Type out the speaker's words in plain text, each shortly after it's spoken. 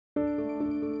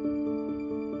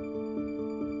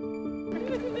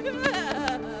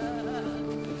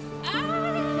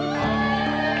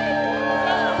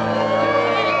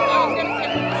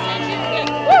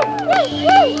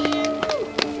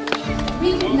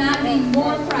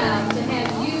more proud to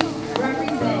have you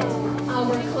represent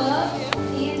our club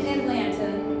and Atlanta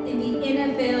in the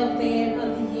NFL Fan of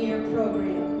the Year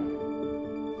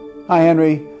program. Hi,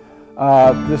 Henry.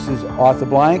 This is Arthur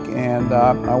Blank, and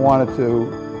I wanted to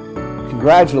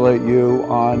congratulate you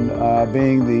on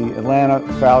being the Atlanta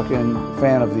Falcon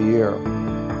Fan of the Year.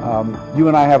 You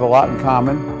and I have a lot in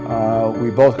common. We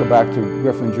both go back to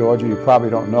Griffin, Georgia. You probably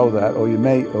don't know that, or you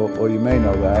may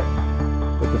know that.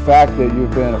 But the fact that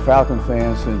you've been a Falcon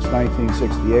fan since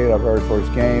 1968, our very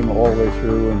first game, all the way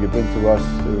through, and you've been to us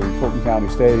through Fulton County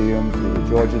Stadium, through the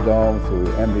Georgia Dome, through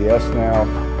MBS now.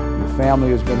 Your family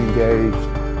has been engaged.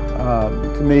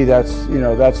 To me, that's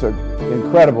an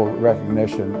incredible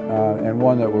recognition, and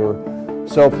one that we're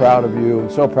so proud of you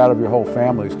and so proud of your whole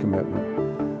family's commitment.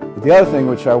 But the other thing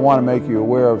which I want to make you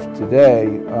aware of today,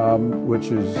 which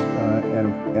is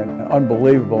an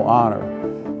unbelievable honor,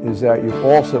 is that you've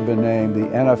also been named the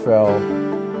NFL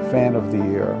Fan of the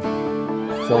Year.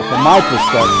 So from my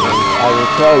perspective, I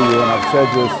will tell you, and I've said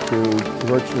this to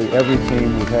virtually every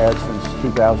team we've had since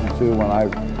 2002 when I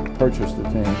purchased the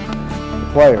team, the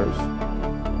players,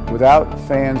 without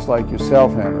fans like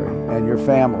yourself, Henry, and your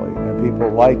family, and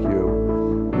people like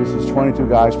you, this is 22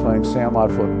 guys playing sandlot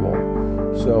football.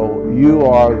 So you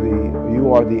are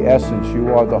the essence,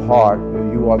 you are the heart,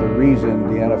 you are the reason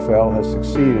the NFL has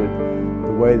succeeded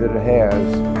the way that it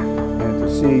has. And to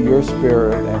see your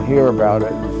spirit and hear about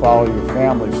it and follow your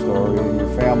family story and your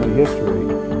family history,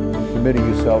 and committing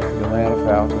yourself to the Atlanta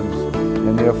Falcons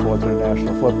and therefore to the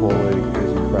National Football League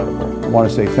is incredible. I want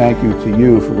to say thank you to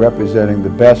you for representing the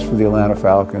best for the Atlanta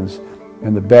Falcons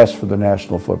and the best for the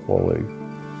National Football League.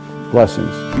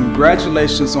 Blessings.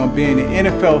 Congratulations on being the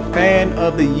NFL Fan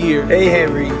of the Year. Hey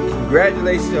Henry,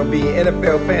 congratulations on being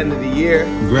NFL Fan of the Year.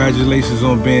 Congratulations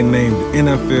on being named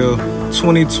NFL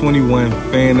 2021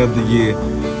 Fan of the Year.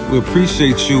 We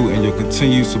appreciate you and your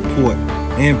continued support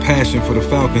and passion for the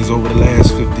Falcons over the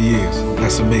last 50 years.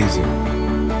 That's amazing.